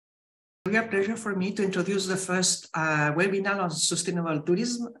a pleasure for me to introduce the first webinar on sustainable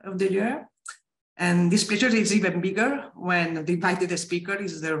tourism of the year. And this pleasure is even bigger when the invited speaker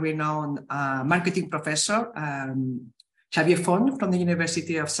is the renowned marketing professor, Xavier Font from the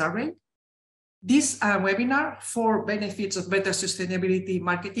University of Surrey. This webinar, 4 benefits of better sustainability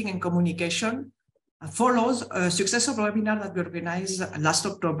marketing and communication, follows a successful webinar that we organized last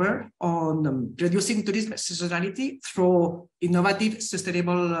October on reducing tourism seasonality through innovative,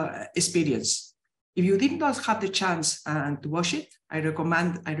 sustainable experience. If you did not have the chance to watch it, I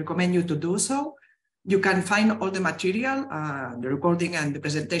recommend you to do so. You can find all the material, the recording and the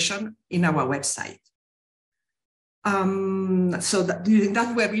presentation in our website. During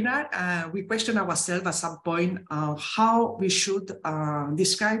that webinar, we questioned ourselves at some point how we should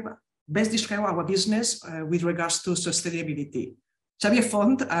best describe our business with regards to sustainability. Xavier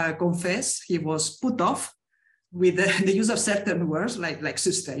Font confessed he was put off with the use of certain words like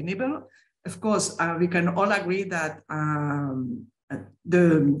sustainable. Of course, we can all agree that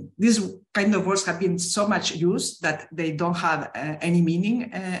these kind of words have been so much used that they don't have any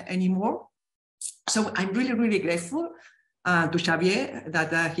meaning anymore. So I'm really, really grateful to Xavier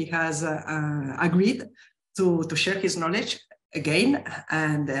that he has agreed to share his knowledge again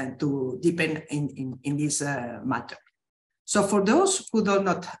and to deepen in this matter. So for those who do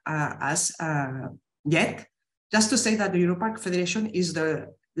not ask yet, just to say that the EUROPARC Federation is the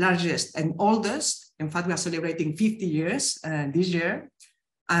largest and oldest, in fact, we are celebrating 50 years this year,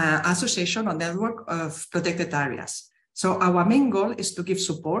 association or network of protected areas. So our main goal is to give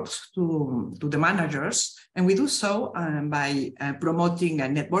support to the managers, and we do so by promoting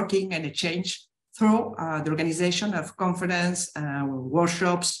networking and exchange through the organization of conference,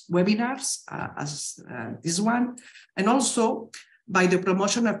 workshops, webinars, as this one, and also by the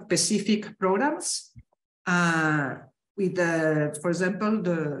promotion of specific programs with, for example,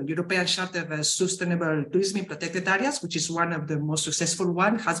 the European Charter of Sustainable Tourism in Protected Areas, which is one of the most successful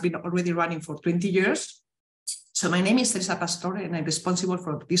ones, has been already running for 20 years. So my name is Teresa Pastore, and I'm responsible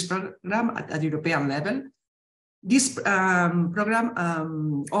for this program at European level. This program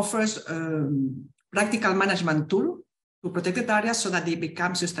offers practical management tool to protected areas so that they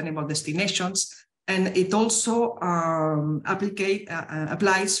become sustainable destinations. And it also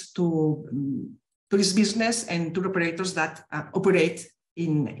applies to tourist business and tour operators that operate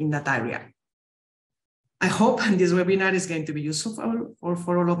in that area. I hope this webinar is going to be useful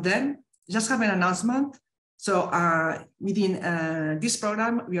for all of them. Just have an announcement. So within this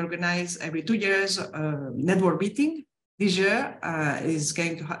program, we organize every 2 years network meeting. This year is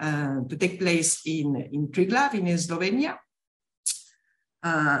going to take place in Triglav in Slovenia.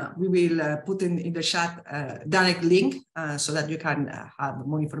 We will put in the chat a direct link so that you can have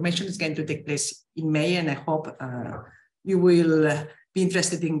more information. It's going to take place in May, and I hope you will be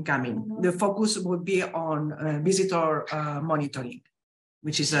interested in coming. The focus will be on visitor monitoring,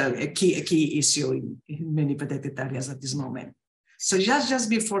 which is a key issue in many protected areas at this moment. So just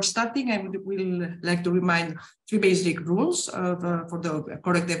before starting, I will like to remind 3 basic rules for the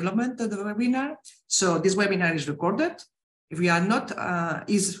correct development of the webinar. So this webinar is recorded. If you are not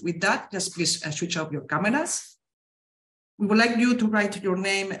easy with that, just please switch off your cameras. We would like you to write your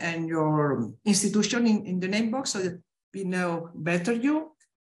name and your institution in the name box so that we know better you.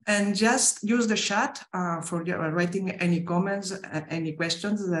 And just use the chat for writing any comments, any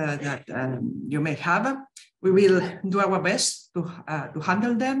questions that you may have. We will do our best to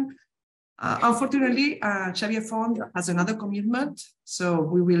handle them. Unfortunately, Xavier Font has another commitment, so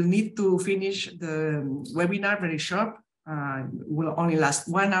we will need to finish the webinar very short. It will only last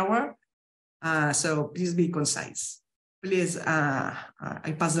 1 hour, so please be concise. Please,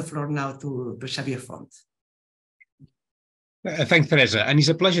 I pass the floor now to Xavier Font. Thanks, Teresa. And it's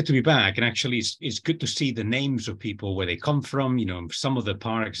a pleasure to be back. And actually, it's good to see the names of people, where they come from. You know, some of the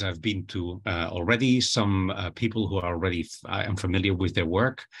parks I've been to already, some people who are already, I'm familiar with their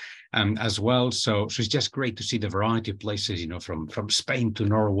work as well. So it's just great to see the variety of places, you know, from Spain to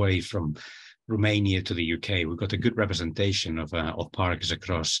Norway, from Romania to the UK. We've got a good representation of parks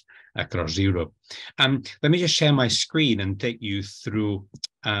across Europe. Let me just share my screen and take you through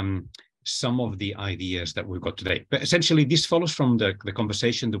some of the ideas that we've got today. But essentially, this follows from the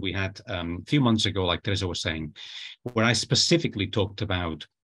conversation that we had a few months ago, like Teresa was saying, where I specifically talked about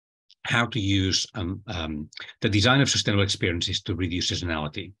how to use the design of sustainable experiences to reduce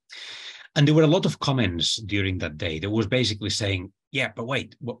seasonality. And there were a lot of comments during that day that was basically saying, yeah, but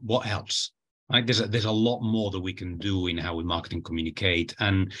wait, what else? Right? There's a lot more that we can do in how we market and communicate.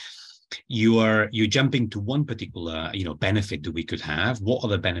 And you're jumping to one particular benefit that we could have. What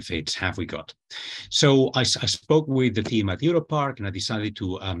other benefits have we got? So I spoke with the team at EUROPARC, and I decided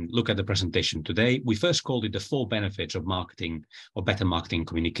to look at the presentation today. We first called it the 4 benefits of marketing, or better marketing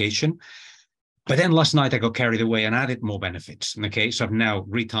communication. But then last night I got carried away and added more benefits. Okay, so I've now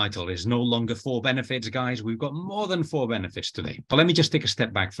retitled. It's no longer 4 benefits, guys. We've got more than 4 benefits today. But let me just take a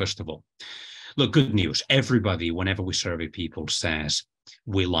step back first of all. Look, good news. Everybody, whenever we survey people, says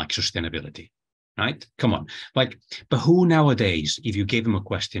we like sustainability, right? Come on. But who nowadays, if you gave them a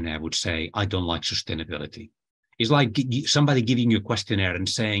questionnaire, would say, I don't like sustainability? It's like somebody giving you a questionnaire and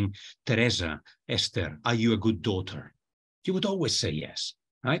saying, Teresa, Esther, are you a good daughter? You would always say yes.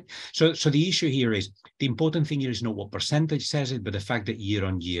 Right. So the issue here is, the important thing here is not what percentage says it, but the fact that year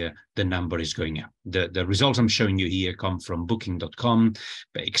on year, the number is going up. The results I'm showing you here come from booking.com,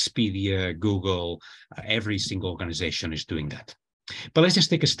 Expedia, Google, every single organization is doing that. But let's just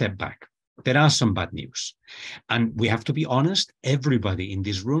take a step back. There are some bad news. And we have to be honest, everybody in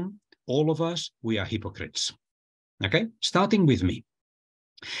this room, all of us, we are hypocrites. Okay, starting with me.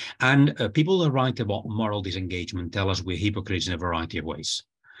 And people who write about moral disengagement tell us we're hypocrites in a variety of ways.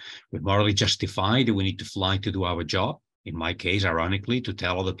 We morally justify that we need to fly to do our job. In my case, ironically, to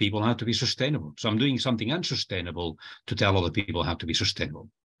tell other people how to be sustainable. So I'm doing something unsustainable to tell other people how to be sustainable.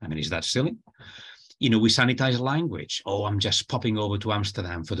 I mean, is that silly? We sanitize language. Oh, I'm just popping over to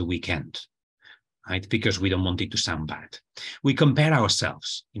Amsterdam for the weekend, right? Because we don't want it to sound bad. We compare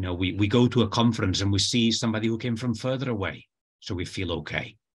ourselves. We go to a conference and we see somebody who came from further away. So we feel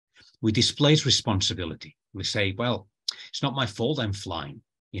okay. We displace responsibility. We say, well, it's not my fault I'm flying.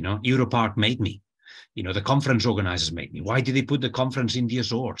 EUROPARC made me. The conference organizers made me. Why did they put the conference in the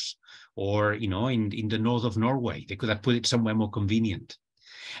Azores or, in the north of Norway? They could have put it somewhere more convenient,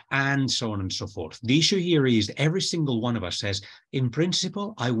 and so on and so forth. The issue here is every single one of us says, in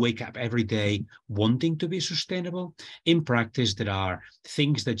principle, I wake up every day wanting to be sustainable. In practice, there are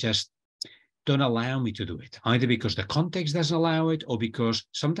things that just don't allow me to do it, either because the context doesn't allow it, or because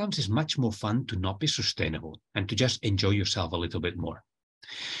sometimes it's much more fun to not be sustainable and to just enjoy yourself a little bit more.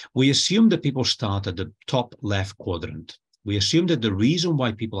 We assume that people start at the top left quadrant. We assume that the reason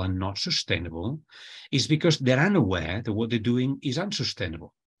why people are not sustainable is because they're unaware that what they're doing is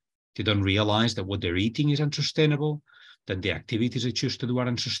unsustainable. They don't realize that what they're eating is unsustainable, that the activities they choose to do are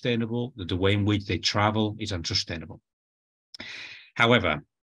unsustainable, that the way in which they travel is unsustainable. However,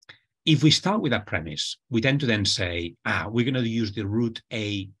 if we start with that premise, we tend to then say, we're going to use the route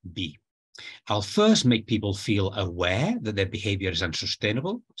A, B. I'll first make people feel aware that their behavior is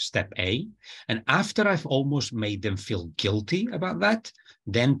unsustainable, step A. And after I've almost made them feel guilty about that,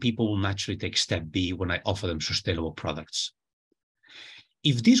 then people will naturally take step B when I offer them sustainable products.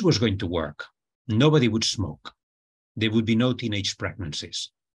 If this was going to work, nobody would smoke. There would be no teenage pregnancies.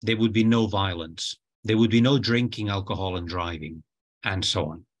 There would be no violence. There would be no drinking alcohol and driving, and so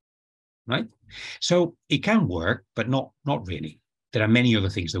on. Right? So it can work, but not really. There are many other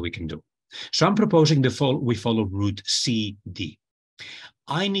things that we can do. So I'm proposing we follow route CD.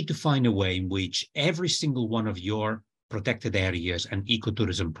 I need to find a way in which every single one of your protected areas and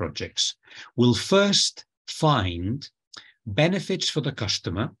ecotourism projects will first find benefits for the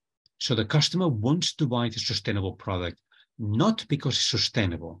customer. So the customer wants to buy the sustainable product, not because it's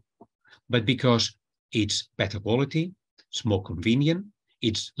sustainable, but because it's better quality, it's more convenient,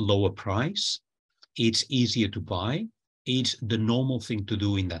 it's lower price, it's easier to buy, it's the normal thing to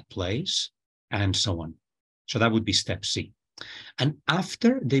do in that place, and so on. So that would be step C. And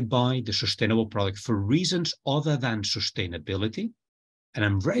after they buy the sustainable product for reasons other than sustainability, and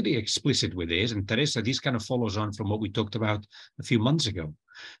I'm very explicit with this, and Teresa, this kind of follows on from what we talked about a few months ago,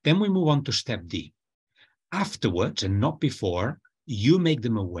 then we move on to step D. Afterwards, and not before, you make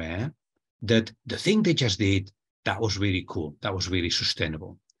them aware that the thing they just did, that was really cool, that was really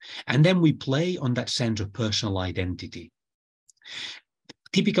sustainable. And then we play on that sense of personal identity.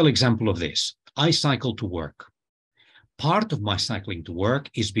 Typical example of this, I cycle to work. Part of my cycling to work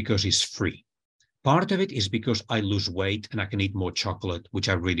is because it's free. Part of it is because I lose weight and I can eat more chocolate, which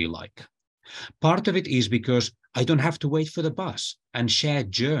I really like. Part of it is because I don't have to wait for the bus and share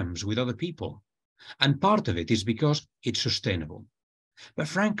germs with other people. And part of it is because it's sustainable. But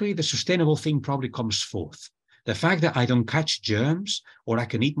frankly, the sustainable thing probably comes fourth. The fact that I don't catch germs or I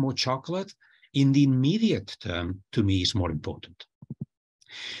can eat more chocolate in the immediate term, to me, is more important.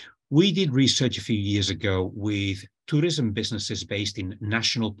 We did research a few years ago with tourism businesses based in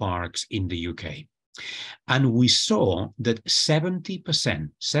national parks in the UK. And we saw that 70%,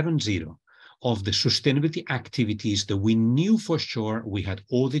 70, of the sustainability activities that we knew for sure we had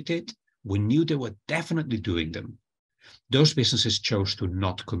audited, we knew they were definitely doing them. Those businesses chose to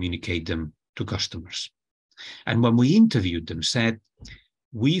not communicate them to customers. And when we interviewed them, said,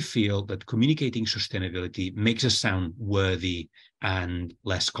 we feel that communicating sustainability makes us sound worthy and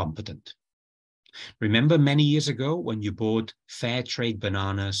less competent. Remember many years ago when you bought fair trade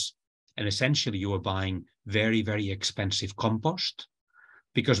bananas and essentially you were buying very, very expensive compost?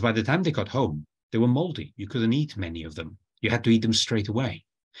 Because by the time they got home, they were moldy. You couldn't eat many of them. You had to eat them straight away.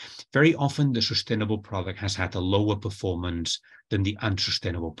 Very often the sustainable product has had a lower performance than the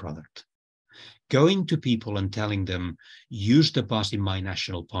unsustainable product. Going to people and telling them, use the bus in my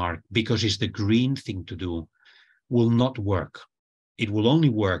national park because it's the green thing to do, will not work. It will only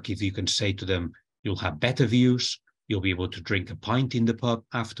work if you can say to them, you'll have better views, you'll be able to drink a pint in the pub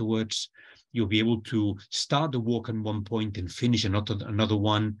afterwards, you'll be able to start the walk at one point and finish another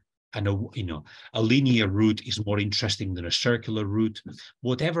one, and a linear route is more interesting than a circular route,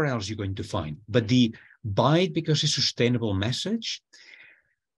 whatever else you're going to find. But the buy it because it's a sustainable message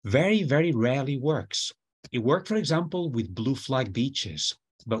very, very rarely works. It worked, for example, with blue flag beaches.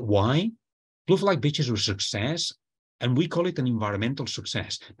 But why? Blue flag beaches were a success, and we call it an environmental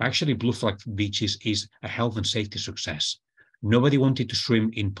success. Actually, blue flag beaches is a health and safety success. Nobody wanted to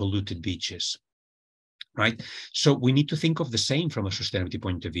swim in polluted beaches, right? So we need to think of the same from a sustainability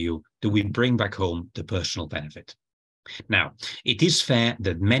point of view, that we bring back home the personal benefit. Now, it is fair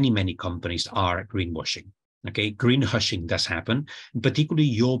that many, many companies are greenwashing. Okay, greenwashing does happen, particularly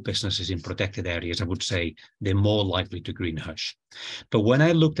your businesses in protected areas. I would say they're more likely to greenwash. But when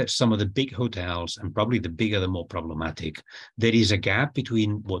I looked at some of the big hotels, and probably the bigger, the more problematic, there is a gap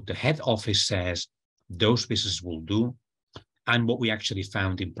between what the head office says those businesses will do and what we actually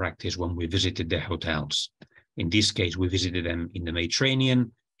found in practice when we visited their hotels. In this case, we visited them in the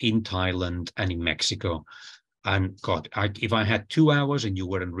Mediterranean, in Thailand, and in Mexico. And God, if I had 2 hours and you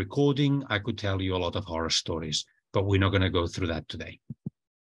weren't recording, I could tell you a lot of horror stories, but we're not going to go through that today.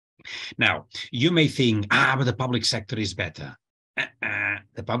 Now, you may think, but the public sector is better.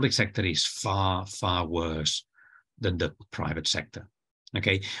 The public sector is far, far worse than the private sector.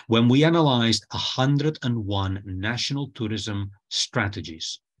 Okay, when we analyzed 101 national tourism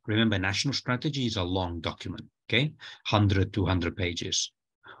strategies, remember, national strategy is a long document, okay, 100, 200 pages.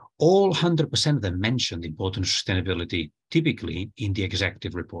 All 100% of them mentioned important sustainability, typically in the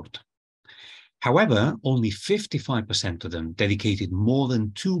executive report. However, only 55% of them dedicated more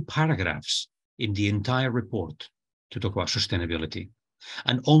than 2 paragraphs in the entire report to talk about sustainability.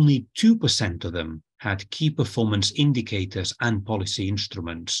 And only 2% of them had key performance indicators and policy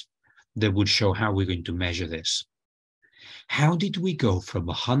instruments that would show how we're going to measure this. How did we go from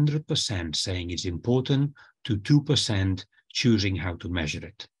 100% saying it's important to 2% choosing how to measure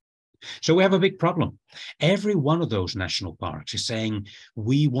it? So we have a big problem. Every one of those national parks is saying,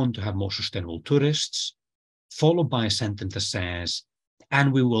 we want to have more sustainable tourists, followed by a sentence that says,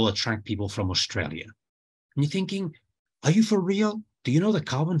 and we will attract people from Australia. And you're thinking, are you for real? Do you know the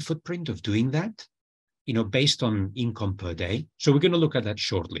carbon footprint of doing that? Based on income per day. So we're going to look at that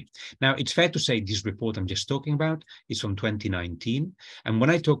shortly. Now, it's fair to say this report I'm just talking about is from 2019. And when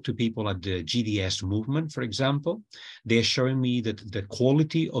I talk to people at the GDS movement, for example, they're showing me that the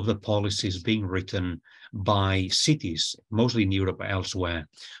quality of the policies being written by cities, mostly in Europe or elsewhere,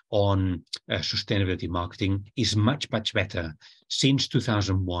 on sustainability marketing is much, much better since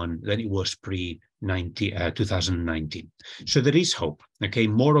 2001 than it was pre-2019. So there is hope. Okay,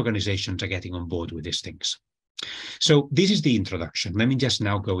 more organizations are getting on board with these things. So this is the introduction. Let me just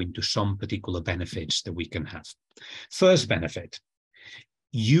now go into some particular benefits that we can have. First benefit,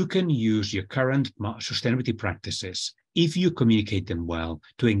 you can use your current sustainability practices, if you communicate them well,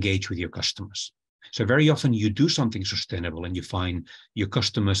 to engage with your customers. So very often you do something sustainable and you find your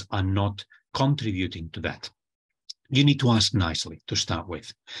customers are not contributing to that. You need to ask nicely to start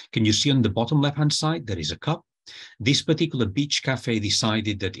with. Can you see on the bottom left-hand side, there is a cup. This particular beach cafe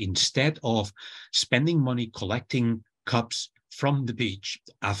decided that instead of spending money collecting cups from the beach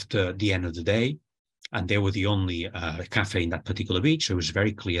after the end of the day, and they were the only cafe in that particular beach, so it was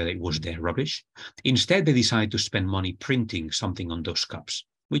very clear that it was their rubbish. Instead, they decided to spend money printing something on those cups,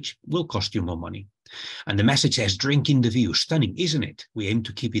 which will cost you more money. And the message says, drink in the view. Stunning, isn't it? We aim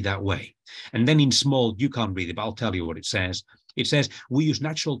to keep it that way. And then in small, you can't read it, but I'll tell you what it says. It says, we use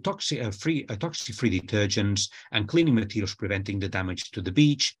natural toxic-free detergents and cleaning materials preventing the damage to the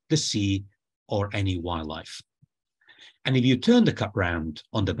beach, the sea, or any wildlife. And if you turn the cup round,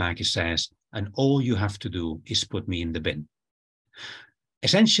 on the back it says, and all you have to do is put me in the bin.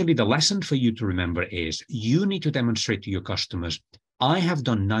 Essentially, the lesson for you to remember is you need to demonstrate to your customers, I have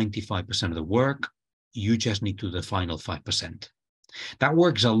done 95% of the work, you just need to do the final 5%. That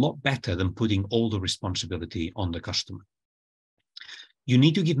works a lot better than putting all the responsibility on the customer. You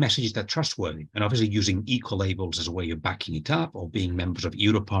need to give messages that are trustworthy, and obviously using eco-labels as a way of backing it up, or being members of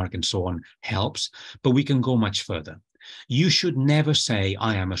EUROPARC and so on helps, but we can go much further. You should never say,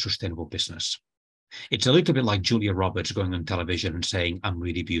 I am a sustainable business. It's a little bit like Julia Roberts going on television and saying, I'm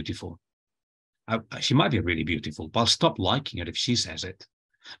really beautiful. She might be really beautiful, but I'll stop liking it if she says it.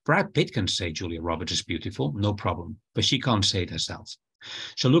 Brad Pitt can say Julia Roberts is beautiful, no problem, but she can't say it herself.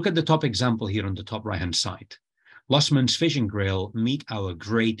 So look at the top example here on the top right-hand side. Lossman's Fish and Grill, meet our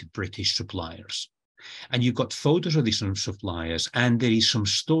great British suppliers. And you've got photos of these suppliers, and there is some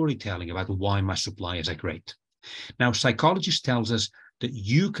storytelling about why my suppliers are great. Now, psychologists tells us that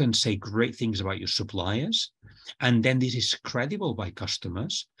you can say great things about your suppliers, and then this is credible by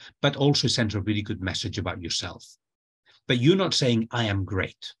customers, but also sends a really good message about yourself. But you're not saying, I am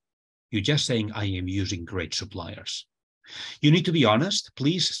great. You're just saying, I am using great suppliers. You need to be honest.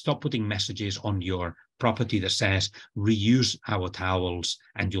 Please stop putting messages on your property that says, reuse our towels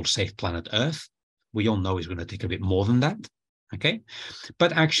and you'll save planet Earth. We all know it's going to take a bit more than that. Okay,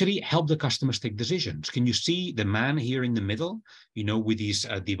 but actually help the customers take decisions. Can you see the man here in the middle, with his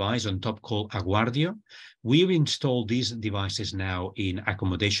device on top called Aguardio? We've installed these devices now in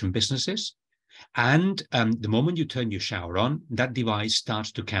accommodation businesses. And the moment you turn your shower on, that device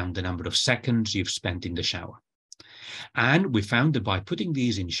starts to count the number of seconds you've spent in the shower. And we found that by putting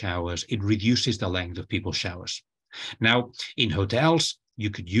these in showers, it reduces the length of people's showers. Now, in hotels, you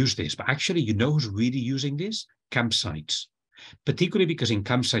could use this, but actually, who's really using this? Campsites. Particularly because in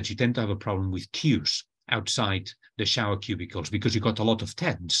campsites, you tend to have a problem with queues outside the shower cubicles because you've got a lot of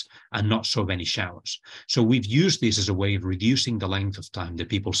tents and not so many showers. So we've used this as a way of reducing the length of time that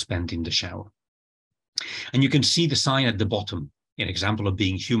people spend in the shower. And you can see the sign at the bottom, an example of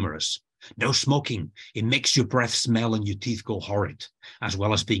being humorous. No smoking. It makes your breath smell and your teeth go horrid, as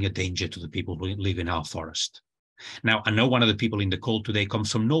well as being a danger to the people who live in our forest. Now, I know one of the people in the call today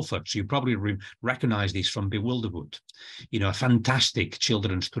comes from Norfolk, so you probably recognize this from Bewilderwood, a fantastic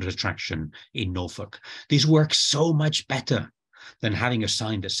children's tourist attraction in Norfolk. This works so much better than having a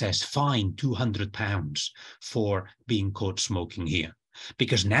sign that says fine £200 for being caught smoking here.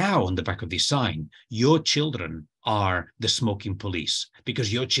 Because now on the back of this sign, your children are the smoking police,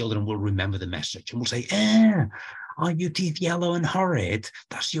 because your children will remember the message and will say, are your teeth yellow and horrid?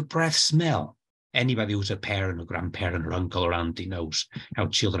 Does your breath smell? Anybody who's a parent or grandparent or uncle or auntie knows how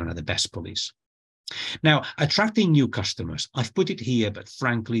children are the best police. Now, attracting new customers, I've put it here, but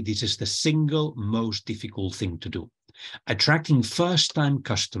frankly, this is the single most difficult thing to do. Attracting first-time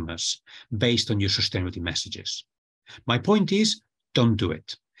customers based on your sustainability messages. My point is, don't do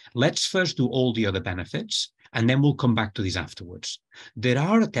it. Let's first do all the other benefits, and then we'll come back to these afterwards. There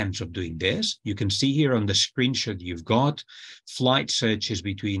are attempts of doing this. You can see here on the screenshot you've got flight searches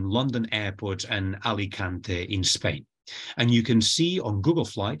between London airports and Alicante in Spain. And you can see on Google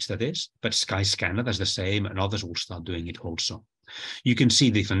Flights, that is, but Skyscanner does the same, and others will start doing it also. You can see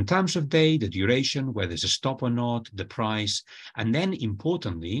different times of day, the duration, whether there's a stop or not, the price, and then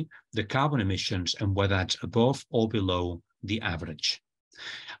importantly, the carbon emissions and whether that's above or below the average.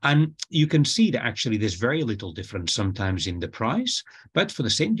 And you can see that actually there's very little difference sometimes in the price, but for the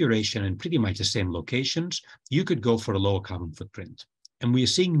same duration and pretty much the same locations, you could go for a lower carbon footprint. And we are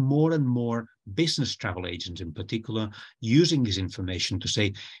seeing more and more business travel agents in particular using this information to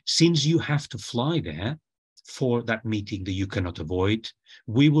say, since you have to fly there for that meeting that you cannot avoid,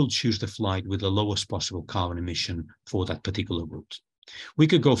 we will choose the flight with the lowest possible carbon emission for that particular route. We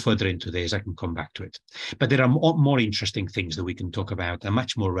could go further into this, I can come back to it. But there are more interesting things that we can talk about and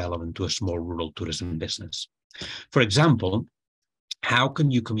much more relevant to a small rural tourism business. For example, how can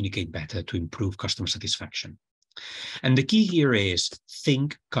you communicate better to improve customer satisfaction? And the key here is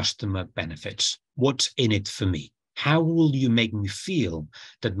think customer benefits. What's in it for me? How will you make me feel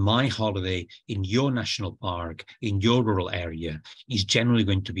that my holiday in your national park, in your rural area, is generally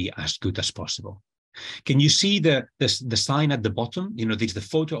going to be as good as possible? Can you see the sign at the bottom? There's the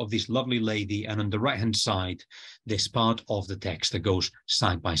photo of this lovely lady, and on the right-hand side, there's part of the text that goes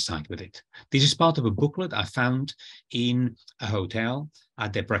side by side with it. This is part of a booklet I found in a hotel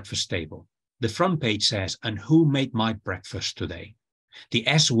at their breakfast table. The front page says, and who made my breakfast today? The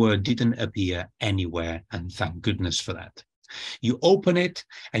S word didn't appear anywhere, and thank goodness for that. You open it,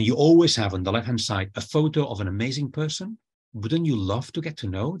 and you always have on the left-hand side a photo of an amazing person. Wouldn't you love to get to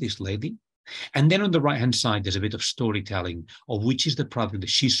know this lady? And then on the right-hand side, there's a bit of storytelling of which is the product that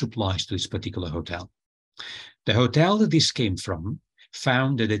she supplies to this particular hotel. The hotel that this came from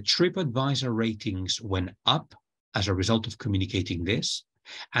found that the TripAdvisor ratings went up as a result of communicating this.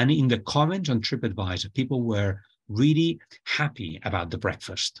 And in the comments on TripAdvisor, people were really happy about the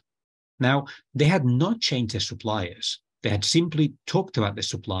breakfast. Now, they had not changed their suppliers. They had simply talked about their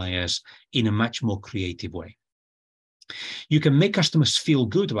suppliers in a much more creative way. You can make customers feel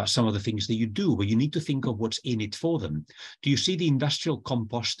good about some of the things that you do, but you need to think of what's in it for them. Do you see the industrial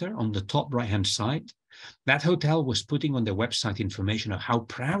composter on the top right-hand side? That hotel was putting on their website information of how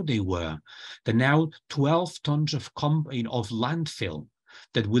proud they were that now 12 tons of landfill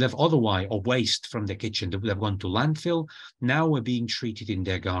that would have otherwise, or waste from the kitchen that would have gone to landfill, now were being treated in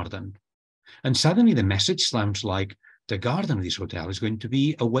their garden. And suddenly the message sounds like the garden of this hotel is going to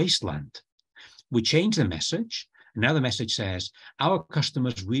be a wasteland. We changed the message. And now the message says, our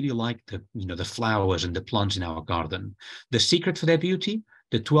customers really like the flowers and the plants in our garden. The secret for their beauty,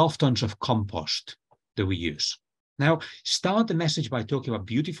 the 12 tons of compost that we use. Now, start the message by talking about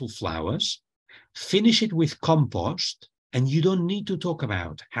beautiful flowers, finish it with compost, and you don't need to talk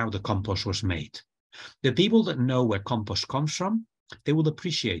about how the compost was made. The people that know where compost comes from, they will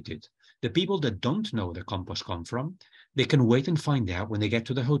appreciate it. The people that don't know where the compost comes from, they can wait and find out when they get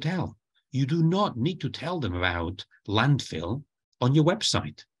to the hotel. You do not need to tell them about landfill on your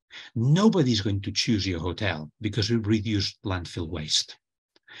website. Nobody's going to choose your hotel because we reduced landfill waste.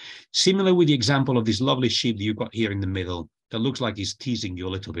 Similar with the example of this lovely sheep that you've got here in the middle that looks like he's teasing you a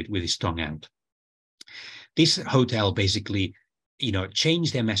little bit with his tongue out. This hotel basically,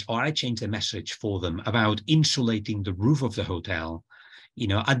 changed their message, or I changed the message for them about insulating the roof of the hotel.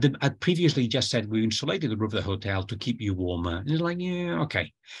 I'd previously just said we insulated the roof of the hotel to keep you warmer. And it's like, yeah,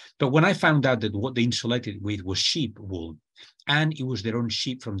 okay. But when I found out that what they insulated with was sheep wool, and it was their own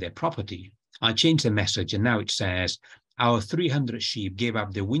sheep from their property, I changed the message, and now it says, our 300 sheep gave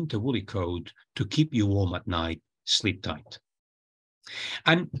up their winter woolly coat to keep you warm at night. Sleep tight.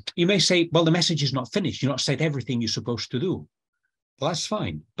 And you may say, well, the message is not finished. You've not said everything you're supposed to do. Well, that's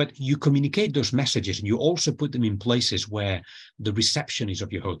fine. But you communicate those messages, and you also put them in places where the receptionist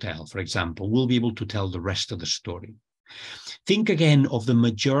of your hotel, for example, will be able to tell the rest of the story. Think again of the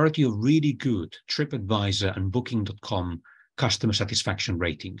majority of really good TripAdvisor and Booking.com customer satisfaction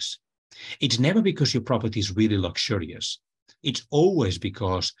ratings. It's never because your property is really luxurious. It's always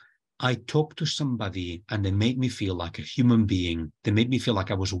because I talked to somebody and they made me feel like a human being. They made me feel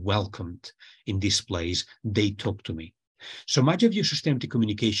like I was welcomed in this place. They talked to me. So much of your sustainability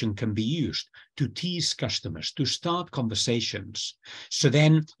communication can be used to tease customers, to start conversations. So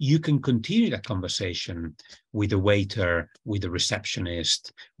then you can continue that conversation with the waiter, with the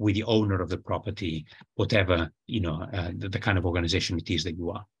receptionist, with the owner of the property, whatever, the kind of organization it is that you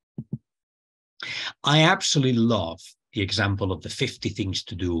are. I absolutely love the example of the 50 things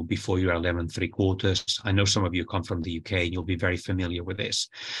to do before you're 11 3/4. I know some of you come from the UK and you'll be very familiar with this.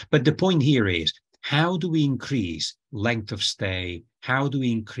 But the point here is, how do we increase length of stay? How do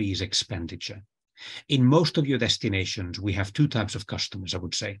we increase expenditure? In most of your destinations, we have two types of customers, I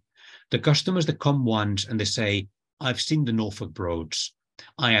would say. The customers that come once and they say, I've seen the Norfolk Broads.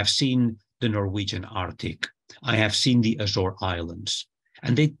 I have seen the Norwegian Arctic. I have seen the Azore Islands.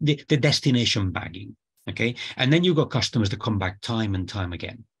 And the destination bagging, okay? And then you've got customers that come back time and time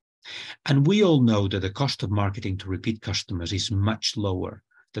again. And we all know that the cost of marketing to repeat customers is much lower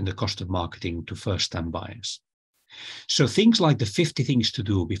than the cost of marketing to first-time buyers. So things like the 50 things to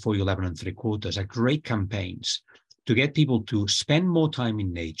do before you're 11 3/4 are great campaigns to get people to spend more time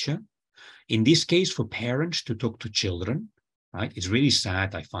in nature. In this case, for parents to talk to children, right? It's really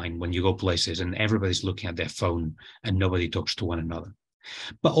sad, I find, when you go places and everybody's looking at their phone and nobody talks to one another.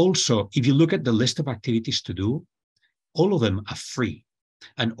 But also, if you look at the list of activities to do, all of them are free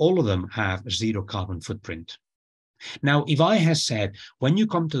and all of them have zero carbon footprint. Now, if I had said, when you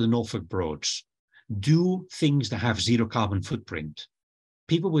come to the Norfolk Broads, do things that have zero carbon footprint,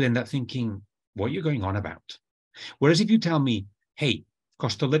 people would end up thinking, what are you going on about? Whereas if you tell me, hey,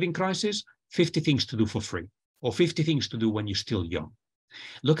 cost of living crisis, 50 things to do for free, or 50 things to do when you're still young.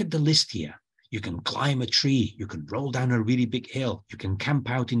 Look at the list here. You can climb a tree, you can roll down a really big hill, you can camp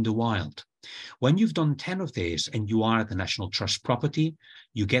out in the wild. When you've done 10 of these and you are at the National Trust property,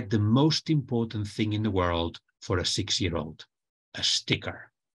 you get the most important thing in the world for a 6-year-old, a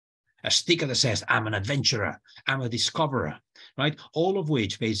sticker. A sticker that says, I'm an adventurer, I'm a discoverer, right? All of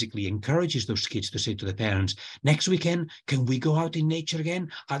which basically encourages those kids to say to the parents, next weekend, can we go out in nature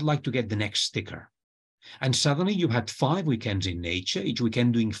again? I'd like to get the next sticker. And suddenly you had 5 weekends in nature, each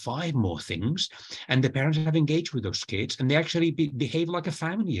weekend doing 5 more things, and the parents have engaged with those kids and they actually behave like a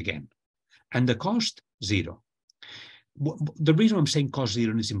family again. And the cost, zero. The reason I'm saying cost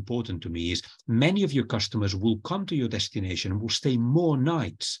zero is important to me is many of your customers will come to your destination and will stay more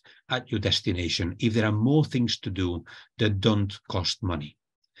nights at your destination if there are more things to do that don't cost money.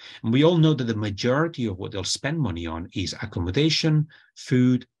 And we all know that the majority of what they'll spend money on is accommodation,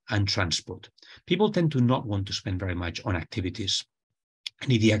 food, and transport. People tend to not want to spend very much on activities.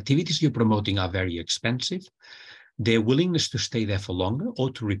 And if the activities you're promoting are very expensive, their willingness to stay there for longer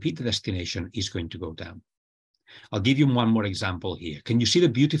or to repeat the destination is going to go down. I'll give you one more example here. Can you see the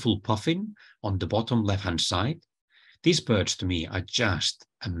beautiful puffin on the bottom left-hand side? These birds to me are just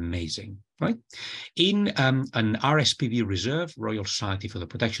amazing, right? In an RSPB reserve, Royal Society for the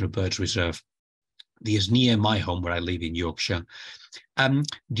Protection of Birds Reserve, that is near my home where I live in Yorkshire,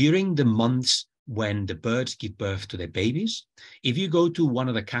 during the months when the birds give birth to their babies, if you go to one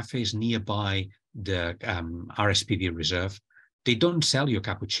of the cafes nearby the RSPB reserve, they don't sell you a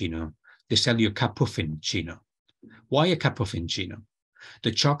cappuccino, they sell you a capuffincino. Why a capuffincino?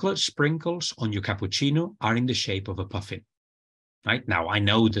 The chocolate sprinkles on your cappuccino are in the shape of a puffin. Right now, I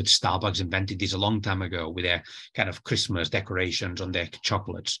know that Starbucks invented this a long time ago with their kind of Christmas decorations on their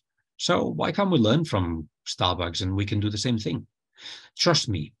chocolates. So why can't we learn from Starbucks and we can do the same thing? Trust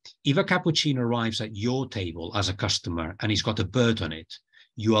me, if a cappuccino arrives at your table as a customer and it's got a bird on it,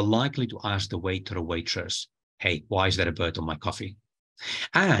 you are likely to ask the waiter or waitress, hey, why is there a bird on my coffee?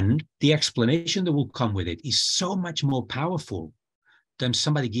 And the explanation that will come with it is so much more powerful than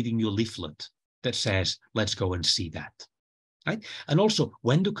somebody giving you a leaflet that says, let's go and see that. Right? And also,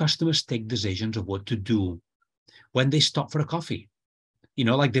 when do customers take decisions of what to do? When they stop for a coffee. You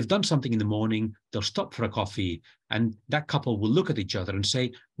know, like they've done something in the morning, they'll stop for a coffee, and that couple will look at each other and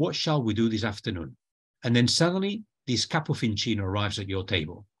say, what shall we do this afternoon? And then suddenly, this capuffincino arrives at your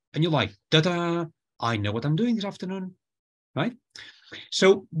table. And you're like, da-da, I know what I'm doing this afternoon, right?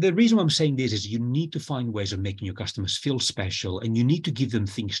 So the reason I'm saying this is you need to find ways of making your customers feel special, and you need to give them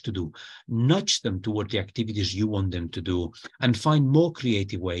things to do, nudge them toward the activities you want them to do, and find more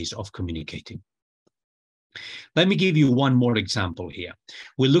creative ways of communicating. Let me give you one more example here.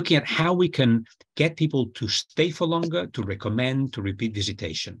 We're looking at how we can get people to stay for longer, to recommend, to repeat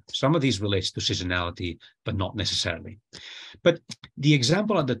visitation. Some of these relates to seasonality, but not necessarily. But the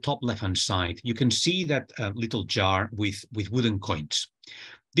example at the top left-hand side, you can see that little jar with wooden coins.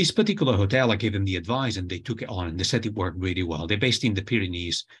 This particular hotel, I gave them the advice and they took it on and they said it worked really well. They're based in the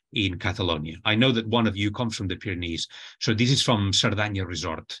Pyrenees in Catalonia. I know that one of you comes from the Pyrenees. So this is from Cerdanya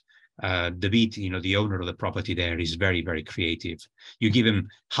Resort. David, you know, the owner of the property there is very, very creative. You give him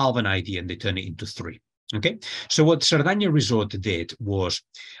half an idea and they turn it into three. Okay, so what Cerdanya Resort did was,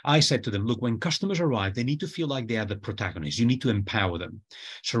 I said to them, look, when customers arrive, they need to feel like they are the protagonists. You need to empower them.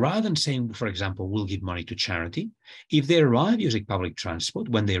 So rather than saying, for example, we'll give money to charity, if they arrive using public transport,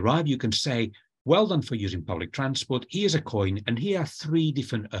 when they arrive, you can say, well done for using public transport. Here's a coin, and here are three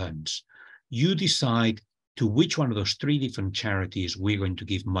different urns. You decide to which one of those three different charities we're going to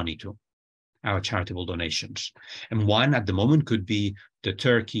give money to, our charitable donations. And one at the moment could be the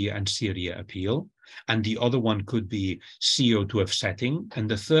Turkey and Syria appeal, and the other one could be CO2 offsetting, and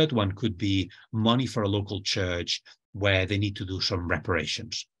the third one could be money for a local church where they need to do some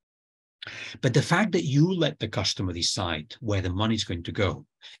reparations. But the fact that you let the customer decide where the money is going to go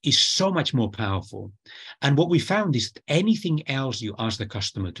is so much more powerful. And what we found is that anything else you ask the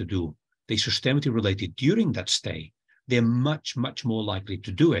customer to do, they sustainability related during that stay, they're much, much more likely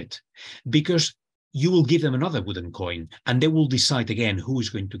to do it, because you will give them another wooden coin and they will decide again who is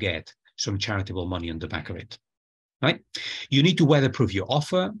going to get some charitable money on the back of it, right? You need to weatherproof your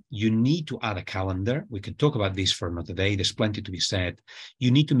offer. You need to add a calendar. We can talk about this for another day. There's plenty to be said.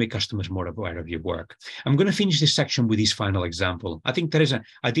 You need to make customers more aware of your work. I'm going to finish this section with this final example. I think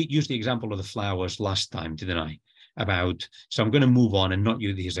I did use the example of the flowers last time, didn't I? So I'm going to move on and not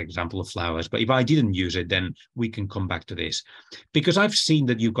use this example of flowers, but if I didn't use it, then we can come back to this, because I've seen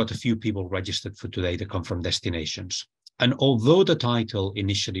that you've got a few people registered for today that come from destinations. And although the title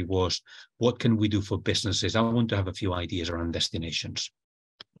initially was, what can we do for businesses? I want to have a few ideas around destinations.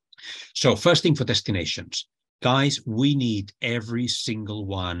 So first thing for destinations, guys, we need every single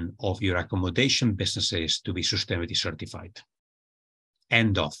one of your accommodation businesses to be sustainability certified.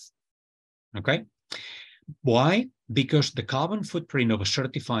 End of. Okay. Why? Because the carbon footprint of a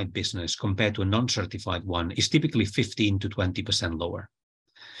certified business compared to a non-certified one is typically 15 to 20% lower.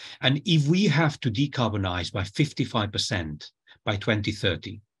 And if we have to decarbonize by 55% by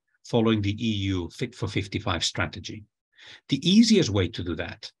 2030, following the EU Fit for 55 strategy, the easiest way to do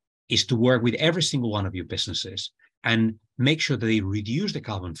that is to work with every single one of your businesses and make sure that they reduce the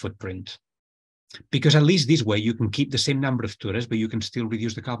carbon footprint. Because at least this way you can keep the same number of tourists, but you can still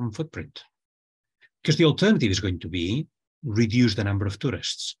reduce the carbon footprint. Because the alternative is going to be reduce the number of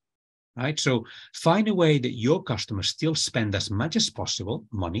tourists, right? So find a way that your customers still spend as much as possible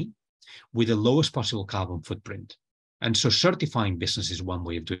money with the lowest possible carbon footprint. And so certifying business is one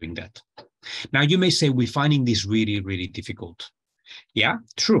way of doing that. Now, you may say we're finding this really, really difficult. Yeah,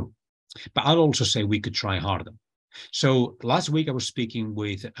 true. But I'll also say we could try harder. So last week I was speaking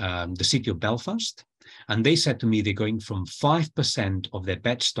with the city of Belfast, and they said to me they're going from 5% of their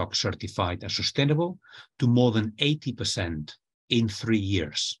bed stock certified as sustainable to more than 80% in 3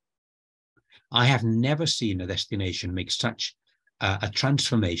 years. I have never seen a destination make such a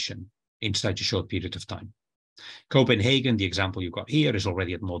transformation in such a short period of time. Copenhagen, the example you've got here, is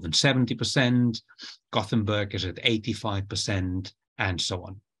already at more than 70%. Gothenburg is at 85%, and so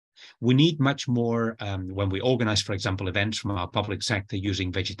on. We need much more when we organize, for example, events from our public sector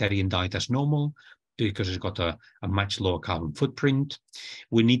using vegetarian diet as normal, because it's got a much lower carbon footprint.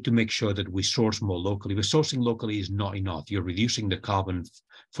 We need to make sure that we source more locally. But sourcing locally is not enough. You're reducing the carbon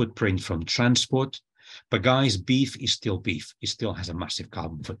footprint from transport. But guys, beef is still beef. It still has a massive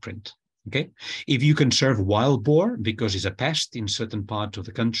carbon footprint. Okay, if you can serve wild boar because it's a pest in certain parts of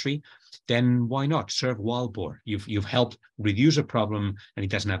the country, then why not serve wild boar? You've helped reduce a problem and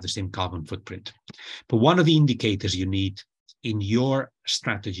it doesn't have the same carbon footprint. But one of the indicators you need in your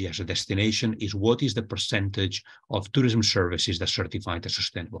strategy as a destination is what is the percentage of tourism services that's certified as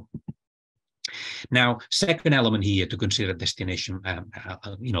sustainable. Now, second element here to consider destination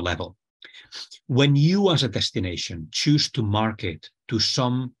level. When you as a destination choose to market to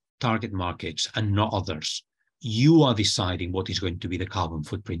some target markets and not others, you are deciding what is going to be the carbon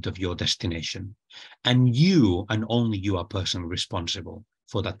footprint of your destination. And you, and only you, are personally responsible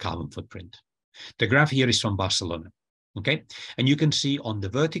for that carbon footprint. The graph here is from Barcelona, okay? And you can see on the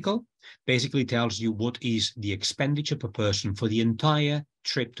vertical, basically tells you what is the expenditure per person for the entire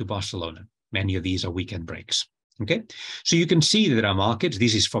trip to Barcelona. Many of these are weekend breaks. Okay, so you can see that there are markets.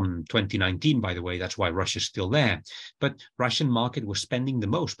 This is from 2019, by the way. That's why Russia's still there. But Russian market was spending the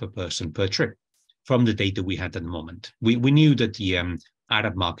most per person per trip from the data we had at the moment. We knew that the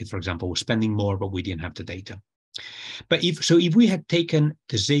Arab market, for example, was spending more, but we didn't have the data. But if we had taken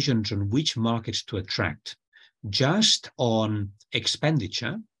decisions on which markets to attract just on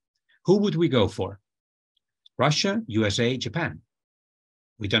expenditure, who would we go for? Russia, USA, Japan.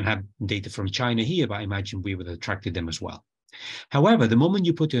 We don't have data from China here, but I imagine we would have attracted them as well. However, the moment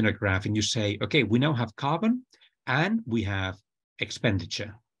you put in a graph and you say, okay, we now have carbon and we have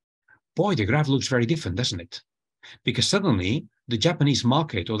expenditure, boy, the graph looks very different, doesn't it? Because suddenly the Japanese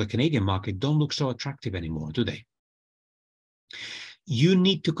market or the Canadian market don't look so attractive anymore, do they? You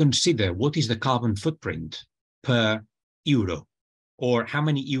need to consider what is the carbon footprint per euro, or how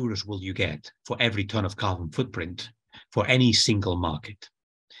many euros will you get for every ton of carbon footprint for any single market.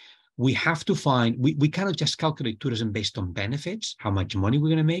 We have to find, we cannot just calculate tourism based on benefits, how much money we're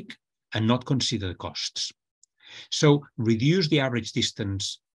going to make, and not consider the costs. So reduce the average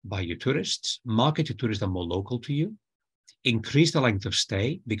distance by your tourists, market your tourists that are more local to you, increase the length of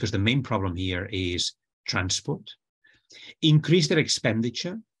stay, because the main problem here is transport, increase their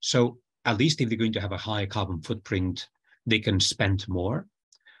expenditure. So at least if they're going to have a higher carbon footprint, they can spend more,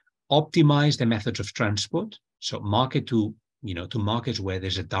 optimize the methods of transport. So market to markets where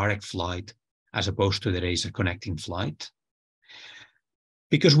there's a direct flight as opposed to there is a connecting flight,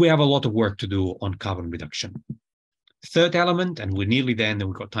 because we have a lot of work to do on carbon reduction. Third element, and we're nearly there, and then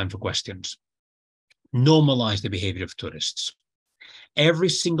we've got time for questions. Normalize the behavior of tourists. Every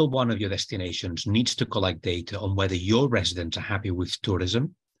single one of your destinations needs to collect data on whether your residents are happy with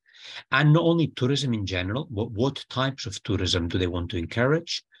tourism, and not only tourism in general, but what types of tourism do they want to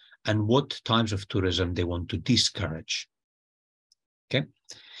encourage and what types of tourism they want to discourage. Okay.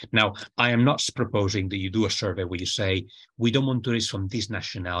 Now, I am not proposing that you do a survey where you say, we don't want tourists from this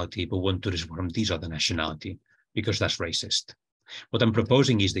nationality, but want tourists from this other nationality, because that's racist. What I'm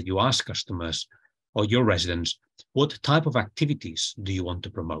proposing is that you ask customers or your residents, what type of activities do you want to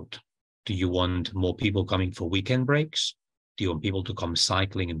promote? Do you want more people coming for weekend breaks? Do you want people to come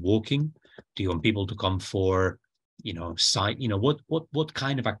cycling and walking? Do you want people to come for, what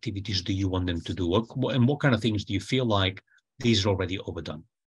kind of activities do you want them to do? And what kind of things do you feel like these are already overdone?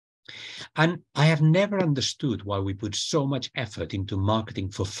 And I have never understood why we put so much effort into marketing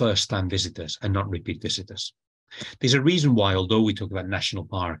for first-time visitors and not repeat visitors. There's a reason why, although we talk about national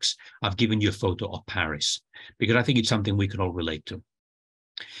parks, I've given you a photo of Paris, because I think it's something we can all relate to.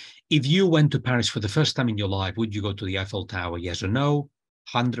 If you went to Paris for the first time in your life, would you go to the Eiffel Tower, yes or no?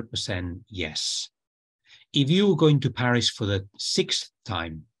 100% yes. If you were going to Paris for the 6th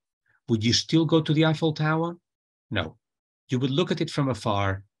time, would you still go to the Eiffel Tower? No. You would look at it from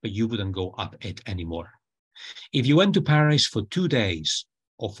afar, but you wouldn't go up it anymore. If you went to Paris for 2 days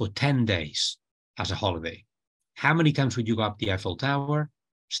or for 10 days as a holiday, how many times would you go up the Eiffel Tower?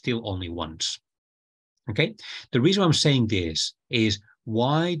 Still only once. Okay, the reason I'm saying this is,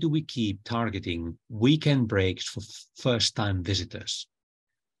 why do we keep targeting weekend breaks for first-time visitors?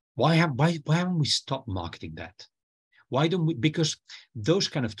 Why haven't we stopped marketing that? Why don't we? Because those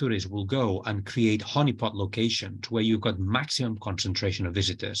kind of tourists will go and create honeypot locations where you've got maximum concentration of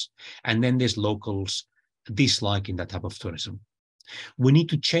visitors, and then there's locals disliking that type of tourism. We need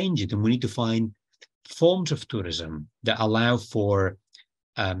to change it, and we need to find forms of tourism that allow for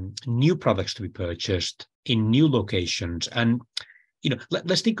new products to be purchased in new locations. And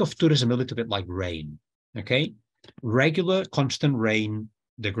let's think of tourism a little bit like rain. Okay, regular constant rain,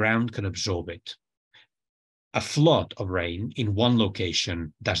 the ground can absorb it. A flood of rain in one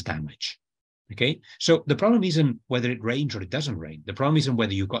location does damage. Okay, so the problem isn't whether it rains or it doesn't rain. The problem isn't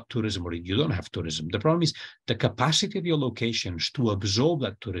whether you've got tourism or you don't have tourism. The problem is the capacity of your locations to absorb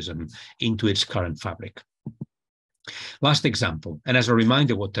that tourism into its current fabric. Last example, and as a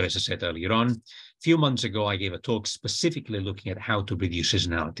reminder what Teresa said earlier on, a few months ago, I gave a talk specifically looking at how to reduce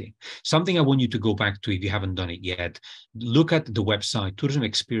seasonality. Something I want you to go back to if you haven't done it yet. Look at the website,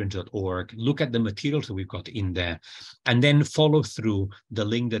 tourismexperience.org, look at the materials that we've got in there, and then follow through the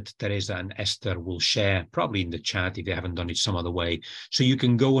link that Teresa and Esther will share, probably in the chat if you haven't done it some other way, so you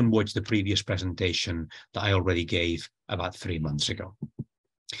can go and watch the previous presentation that I already gave about 3 months ago.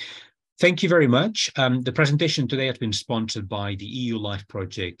 Thank you very much. The presentation today has been sponsored by the EU Life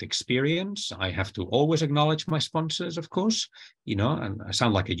Project Experience. I have to always acknowledge my sponsors, of course, and I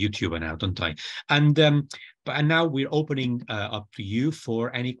sound like a YouTuber now, don't I? And now we're opening up to you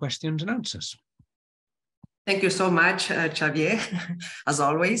for any questions and answers. Thank you so much, Xavier, as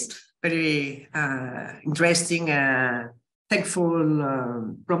always. Very interesting,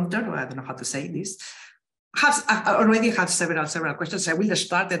 thankful prompter. I don't know how to say this. I already have several questions. I will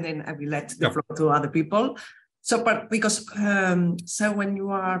start and then I will let the floor to other people. So when you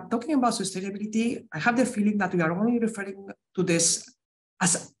are talking about sustainability, I have the feeling that we are only referring to this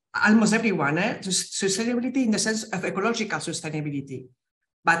as almost everyone, sustainability in the sense of ecological sustainability.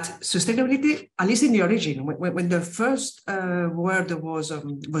 But sustainability, at least in the origin, when the first word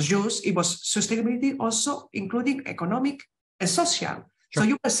was used, it was sustainability also including economic and social. Sure. So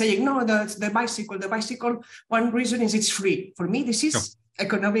you were saying, no, the bicycle, one reason is it's free. For me, this is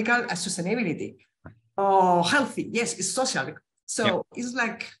economical sustainability. Oh, healthy, yes, it's social. So it's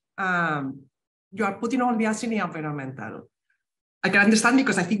like you are putting all the answers in the environmental. I can understand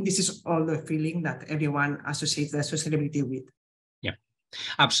because I think this is all the feeling that everyone associates the sustainability with. Yeah,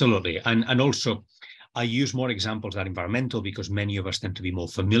 absolutely. And also, I use more examples that are environmental because many of us tend to be more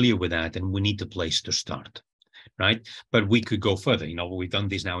familiar with that, and we need a place to start. Right, but we could go further. We've done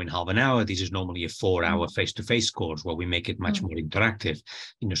this now in half an hour. This is normally a 4-hour face-to-face course where we make it much more interactive.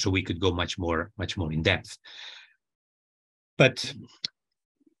 So we could go much more in depth. But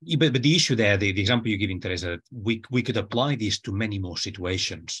the issue there, the example you're giving, Teresa, we could apply this to many more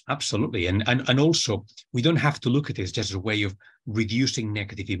situations. Absolutely, and also we don't have to look at it just as a way of reducing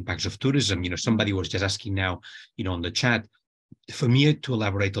negative impacts of tourism. Somebody was just asking now, on the chat, for me to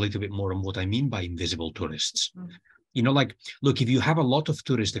elaborate a little bit more on what I mean by invisible tourists. Look, if you have a lot of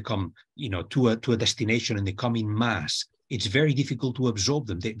tourists that come, to a destination and they come in mass, it's very difficult to absorb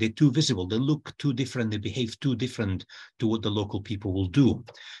them. They're too visible. They look too different. They behave too different to what the local people will do.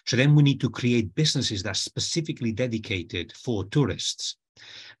 So then we need to create businesses that are specifically dedicated for tourists.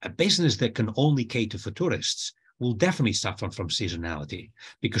 A business that can only cater for tourists will definitely suffer from seasonality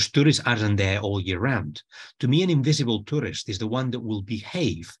because tourists aren't there all year round. To me, an invisible tourist is the one that will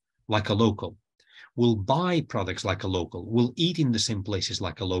behave like a local, will buy products like a local, will eat in the same places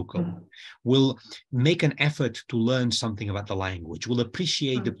like a local, will make an effort to learn something about the language, will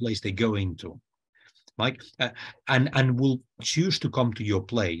appreciate the place they go into, and will choose to come to your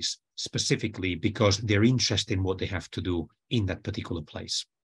place specifically because they're interested in what they have to do in that particular place.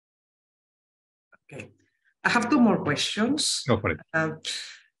 Okay. I have 2 more questions. Go for it.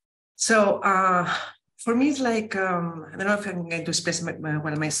 For me, it's like, I don't know if I'm going to express